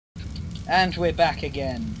And we're back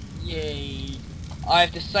again. Yay.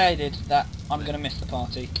 I've decided that I'm going to miss the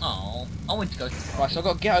party. Oh, I want to go. Right, so I've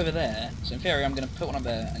got to get over there. So in theory I'm going to put one up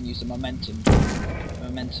there and use the momentum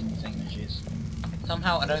thing that is.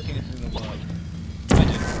 Somehow I don't think this is going to work. I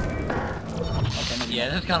do. Okay, maybe Yeah,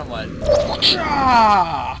 that's kind of what.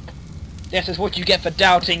 Whatcha! This is what you get for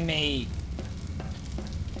doubting me!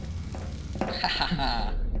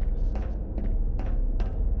 Hahaha.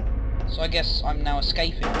 So I guess I'm now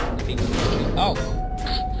escaping from the people who... Oh!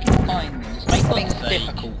 Fine, let's make things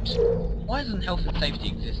difficult. Why doesn't health and safety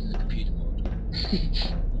exist as a computer mod?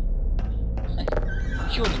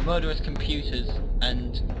 Surely murderous computers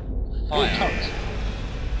and fire.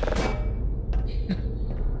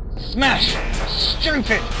 Smash!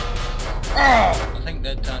 Stupid! Oh! I think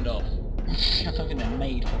they're turned off. I don't think they're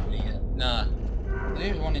made properly yet. Nah.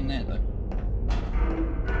 There's one in there though.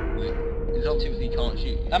 Because obviously you can't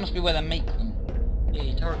shoot. That must be where they make them. Yeah,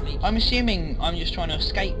 you turret leak. I'm assuming I'm just trying to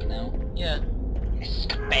escape now. Yeah.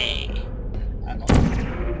 Escape! Hang on.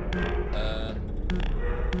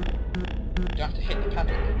 Do I have to hit the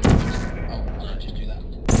paddle? Oh, I'll just do that.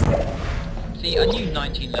 See, I knew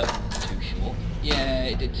 19 levels was too short. Yeah,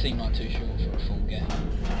 it did seem like too short for a full game.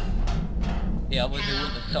 Yeah, otherwise they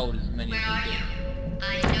wouldn't have sold as many as they did.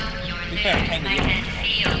 To be fair, it came with the option.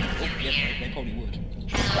 Oh, yes, they probably would.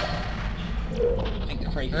 I think the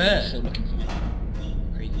crazy is still looking for me.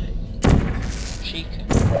 Crazy. She can.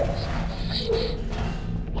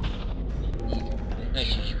 No,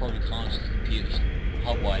 she probably can't, just the computer's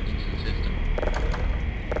hardwired into the system.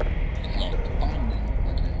 It's not. Fine then.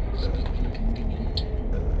 It's inconvenient.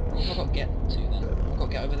 What have I got to get to then? I've got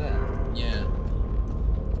to get over there. Yeah.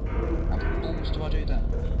 How the balls do I do that?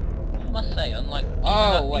 I must say, unlike...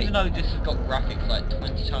 Wait. Even though this has got graphics like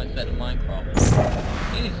 20 times better than Minecraft,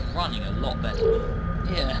 it is running a lot better.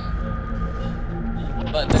 Yeah.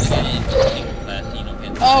 But then again, it's just single player, so you're not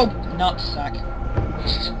getting... Oh! Nutsack.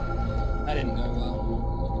 That didn't go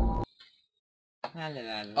well.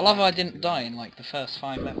 I love how I didn't die in like the first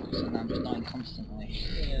 5 levels and now I'm just dying constantly.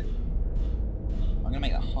 Yeah. I'm gonna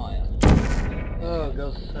make that higher. Oh,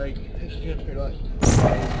 God's sake. It's just like...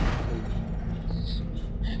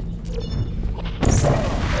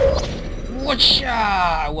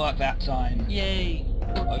 Whatcha! Worked that time. Yay!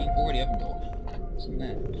 Oh, you already opened door. What's in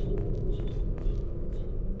there?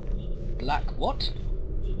 Black what?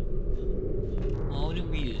 Oh, I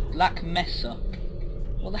didn't read it. Black Mesa.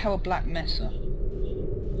 What the hell are Black Mesa?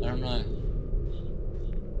 I don't know.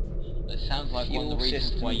 It sounds like one of the Fuel reasons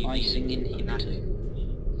system why you icing need inhibitor.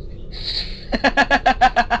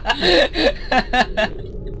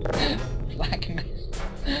 Black Mesa.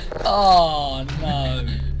 Oh no.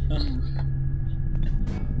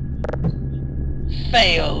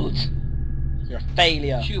 Failed. You're a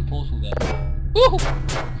failure. Shoot a portal there. Woo!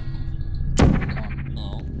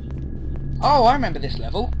 Oh. Oh, I remember this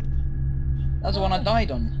level. That's the one I died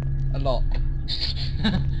on a lot.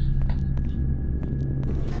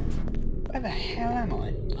 Where the hell am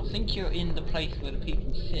I? I think you're in the place where the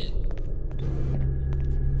people sit.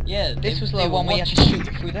 Yeah, This was they the were one we had to watching-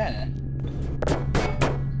 shoot through there.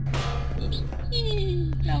 Oops.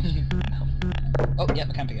 No. Oh, yep,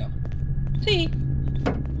 I can pick it up. See?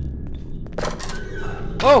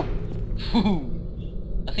 Oh!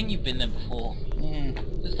 I think you've been there before.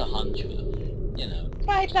 Mm. Just a hunch, but, you know.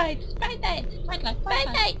 Bright lights, bright lights, bright lights, bright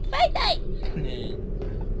lights, bright lights!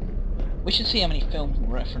 We should see how many film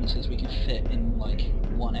references we can fit in, like,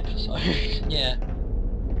 one episode. Yeah.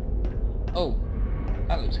 Oh,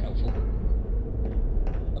 that looks helpful.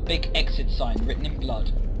 A big exit sign written in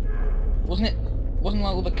blood. Wasn't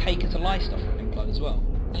like all the cake to lie stuff written in blood as well?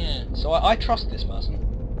 Yeah. So I trust this person.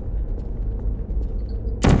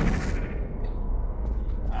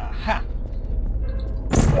 Aha!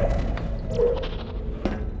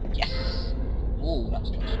 Yes! Whoa, that was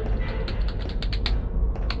close.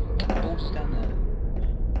 What the balls is down there?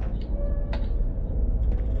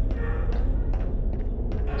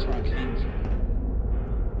 That's where I came from.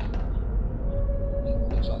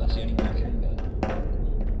 Looks like that's the only way I can go.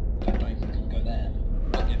 In fact, I don't even think I can go there.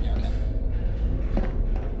 Oh, yeah, I can.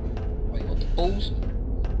 Wait, what the balls?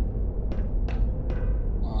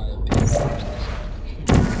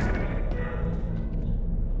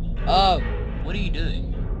 Oh! What are you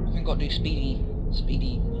doing? I think I've got to do speedy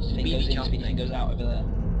thing goes in, jump speedy thing thing. goes out over there.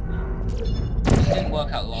 It didn't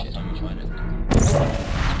work out the last time you tried it. It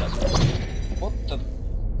does. What the?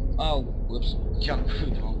 Oh, whoops. Jump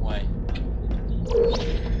through the wrong way.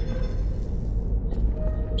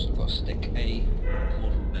 So I've got to stick a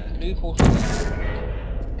Portal there. blue portal there,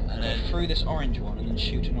 And and then then through this orange one, and then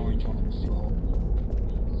shoot an orange one on the floor.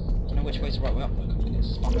 I don't know which way's the right way up though, because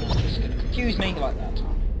it's spun around. It's gonna confuse me like that. So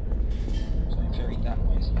I'm very that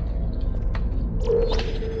way.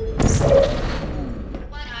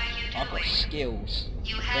 What are you I've got doing? skills.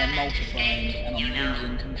 You They're haven't multiplying escaped, and you I'm know.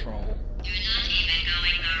 losing control. You're not even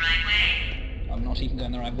going the right way. I'm not even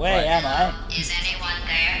going the right way, Right. am I? Is anyone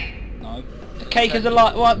there? No. The cake is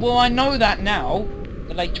alive. Well, I know that now.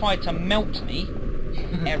 That they tried to melt me.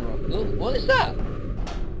 Error. Ooh, what is that?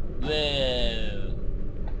 The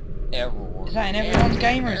error. Is that in everyone's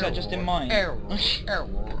game or is that just in mine? Error. Error.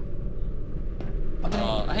 I don't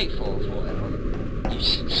know. I hate 404 error. You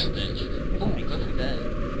bitch. Oh, go through there.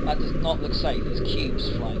 That does not look safe. There's cubes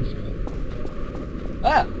flying through it.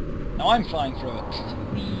 Ah! Now I'm flying through it. It's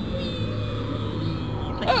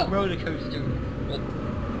like Ah! a roller coaster. But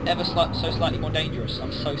ever so slightly more dangerous.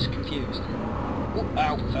 I'm so confused. Oh,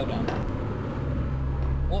 ow, fell down.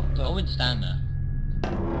 What I the? wouldn't stand there.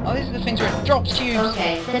 Oh, these are the things where it drops cubes.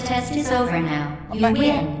 Okay, the test is over now. I'm You back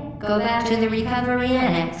win. Go back to the recovery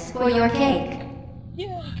annex for your cake.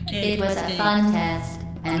 Yeah. It was a fun test,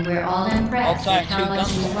 and we're all I'll impressed tie at two how much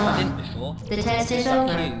guns you on. I won. didn't before. The test is It's like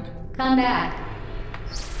over. cube. Come back.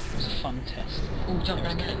 It was a fun test. Oh, jump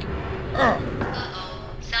down cake. Ugh.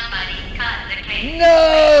 Uh-oh. Somebody cut the cake.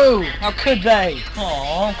 No! How could they?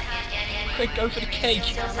 Aww. Quick, go for the cake.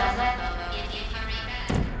 Still some left if you hurry back.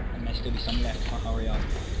 There may still be some left. I'll hurry up.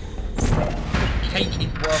 Cake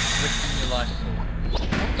is worth risking your life for.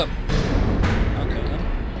 What the? Okay then.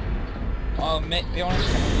 I'll admit, be honest,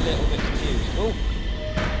 I'm a little bit confused. Oh!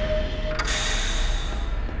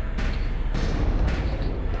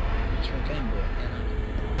 What's your Game Boy?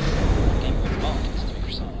 Game Boy Advance, to be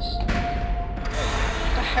precise. Wait,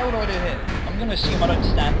 what the hell do I do here? I'm gonna assume I don't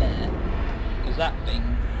stand there, because that thing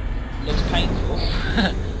looks painful.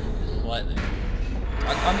 Slightly.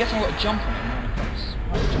 I'm guessing I've got to jump on it and run across.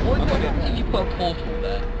 What I've got to if you put a portal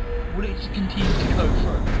there? Would it just continue to go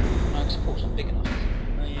through? No, because the port's not big enough.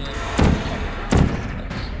 Oh yeah.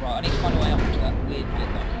 Right, I need to find a way up to that weird bit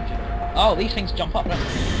that I can jump. Oh, these things jump up, don't they?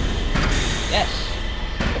 Yes!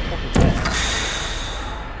 The portal's there.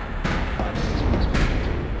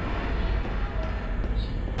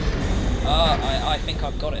 I think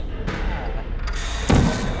I've got it.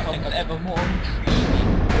 I think I've ever more intriguing.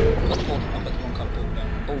 I put the wrong colour portal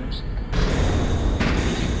down. Balls.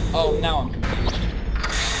 Oh, now I'm confused.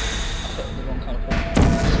 I put the wrong colour portal.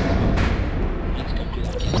 Need to go do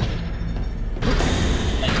that again.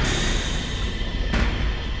 Later.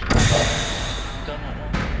 Done that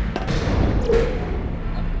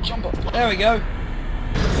one. Jump up. There we go.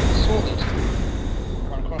 Sorted.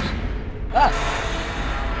 Run across. Ah!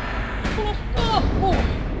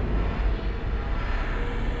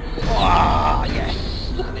 Ah,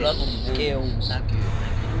 yes! Look at Blood on the this. wall. Skills. Thank you.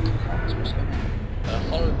 What's going on?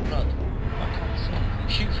 Follow the blood. I can't see anything.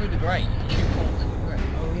 Shoot through the grate. Shoot forward through the grate.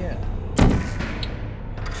 Oh, yeah.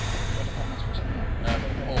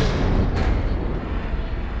 Oh.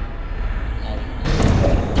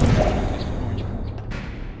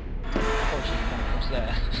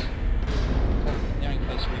 There. The only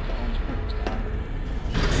place where you put orange portals down.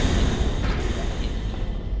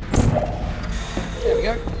 There we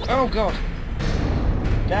go. Oh god.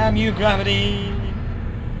 Damn you, gravity!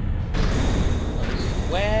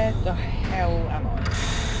 Where the hell am I?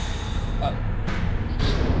 Oh.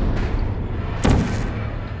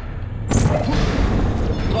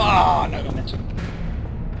 Ah, no momentum.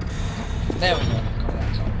 There we go. Got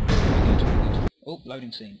that time. Good. Oh,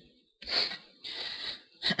 loading scene.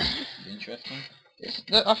 Interesting.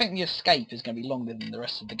 I think the escape is going to be longer than the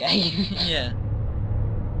rest of the game. Yeah.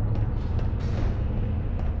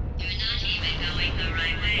 You're not even going the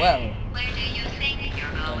right way. Well, Where do you think you're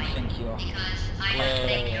I don't going? think you are. Because I Well, don't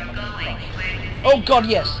think you're I'm going gonna where you think Oh god,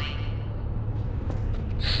 yes! you're going.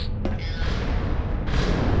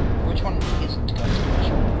 Which one isn't going to crash?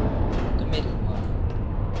 The middle one.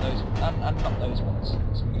 Those, and not those ones.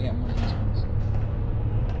 So we're going to get one of these ones.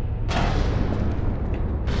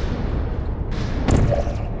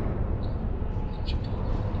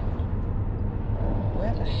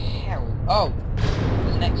 Where the hell? Oh!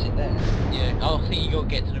 There's an exit there. Yeah. I think you got to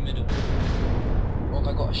get to the middle. Or have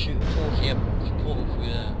I got to shoot a portal? Yeah, portal through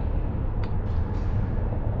there.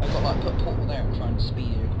 I've got to like put a portal there and try and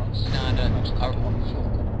speed it across. No, I don't. I'll just put it on the floor.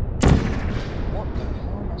 What the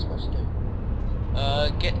hell am I supposed to do?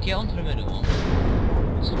 Get onto the middle one.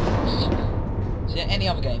 Is there any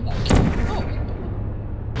other game that oh,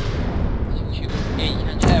 Shoot. Yeah, you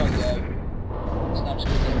can. there we go. So now I'm just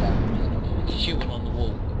going to get that. You can shoot one on the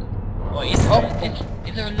wall. Wait, is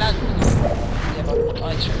there a ladder? Yeah, but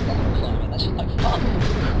I expect that I'm climbing. That's just like fun.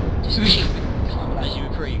 Just climb As that. you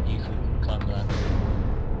reprieve, you could climb that.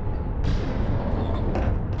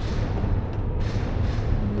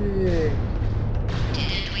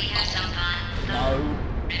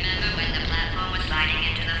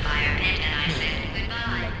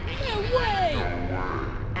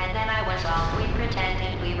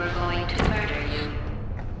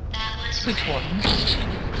 Which one?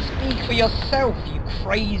 Speak for yourself, you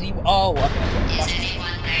crazy... Oh, I think I've got Is buttons.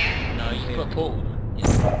 anyone there? No, you've got a portal.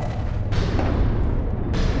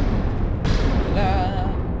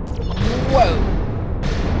 Whoa!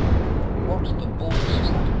 What's the balls?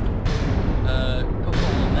 Put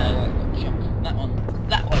portal on Oh, there. I've got to jump from that one.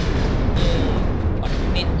 That one! Yeah! Like a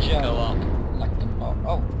ninja. Go up. Like the...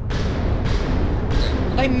 Oh.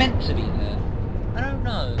 Are they meant to be there? I don't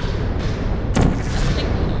know. I think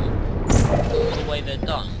so. The way they're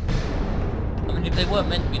done. I mean, if they weren't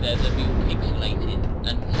meant to be there, they'd be all pixelated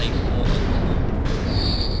and say 4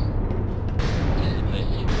 months. Just a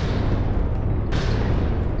glitch.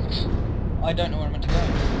 I don't know where I'm meant to go.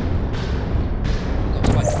 I've got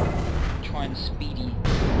to like try and speed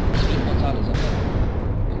Gonzalez up there.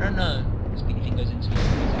 I don't know. Speedy thing goes in, speedy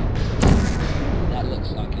thing goes out. That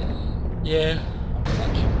looks like it. Yeah. I've got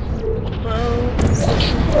that jump.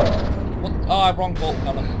 What? Oh, wrong bolt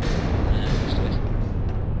colour. Just do it.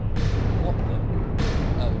 What the?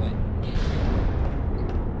 Oh wait.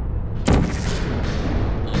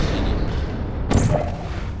 Oh, genius.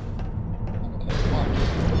 Okay, orange.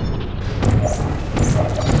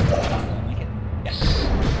 Make it. Yes.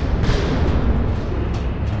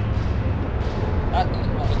 That does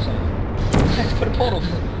not look so. Let's put a portal.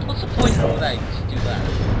 What's the point of all that? Just do that.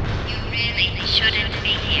 You really shouldn't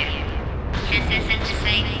be here. This isn't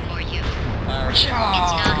safe for you. It's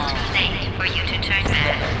not too late for you to turn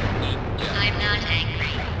back. I'm not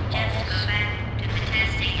angry. Just go back to the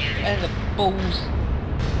testing area. And the balls.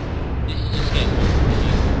 This is just getting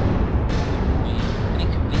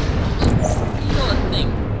Inconvenience. You know the thing,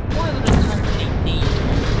 why would a company need to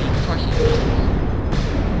be crushing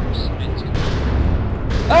things?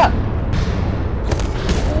 Ah!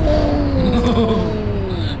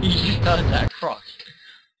 You just heard that crush.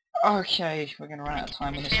 Okay, we're gonna run out of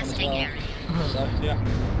time on this one as Testing well. area. So, yeah.